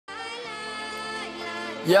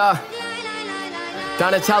Yeah,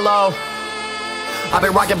 Donatello. I've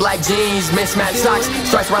been rocking black jeans, mismatched socks,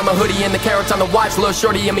 stripes around my hoodie and the carrots on the watch. Little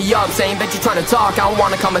shorty in me up, saying that you trying to talk. I don't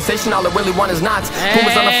want a conversation, all I really want is knots.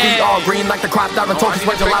 Pumas on the feet, all green like the crop dog. Talking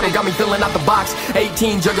sweat gelato, got me filling out the box.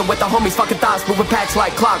 18 jugging with the homies, fucking thoughts, moving packs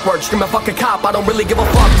like clockwork. Screaming fuck a cop, I don't really give a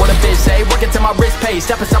fuck what a bitch say. Working till my wrist pays,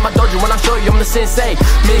 step inside my dojo when I show you I'm the sensei.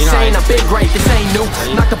 Insane, I'm big great, this ain't new.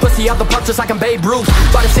 Knock the pussy out the park just like I'm Babe Ruth.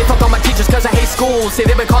 About to say fuck all my teachers cause I hate school. Say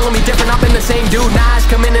they been calling me different, I've been the same dude. Nas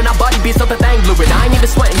come in and I body beats up the thing blue. I ain't even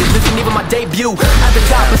sweating, this isn't even my debut. At the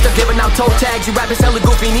top, I'm still giving out toe tags. You rappers hella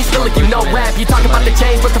goofy and he's still like you know rap. You talking about the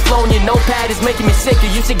change, but the flow in your notepad is making me sick.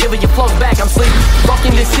 You used to give it your flows back, I'm sleeping,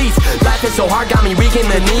 fucking the seats. Laughing so hard, got me weak in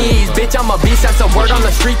the knees. Bitch, I'm a beast, that's a word on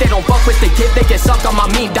the street. They don't fuck with the kid, they get sucked on my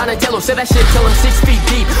meat. Donatello said that shit till I'm 6 feet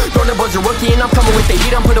deep. Throwing was a rookie and I'm coming with the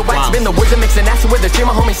heat. I'm put a wax in the woods and mixing acid with the stream.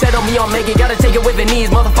 My homie said on me, I'll make it, gotta take it with the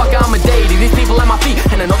knees. Motherfucker, I'm a deity, these people at my feet.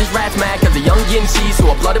 And I know these rats mad cause the young getting cheese. So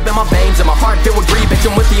I blood up in my veins and my heart filled with greed. Bitch,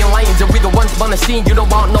 I'm with the Lions and we the ones on the scene. You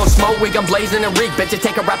don't want no smoke, we gon' blazing and reek. Bet you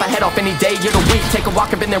take a rapper head off any day of the week. Take a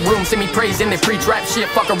walk up in their room, send me praise and they preach rap shit.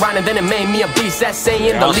 Fuck around and then it made me a beast. That's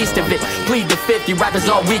saying the least of it. Plead the fifth, you rappers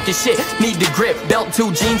all weak as shit. Need the grip, belt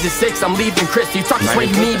 2 jeans is 6. I'm leaving Chris, you talk this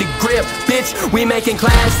way you need a grip. Bitch, we making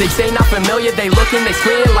classics. They not familiar, they looking, they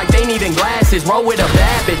screaming like they needing glasses. Roll with a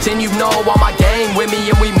bad bitch and you know all my gang with me.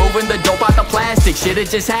 And we moving the dope out the plastic. Shit it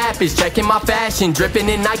just happens, checking my fashion. Dripping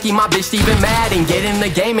in Nike, my bitch even mad. And get in the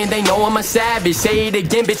game and they know I'm a savage. Say it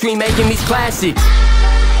again, bitch, we making these classics.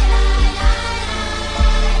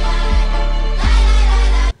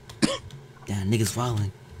 Damn, niggas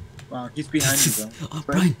falling. Wow, he's behind you, bro. Oh,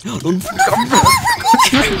 Brian.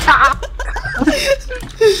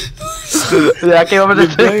 I came over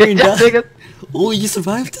to Oh, you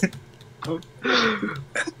survived?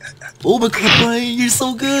 Oh my god, Brian, you're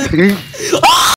so good.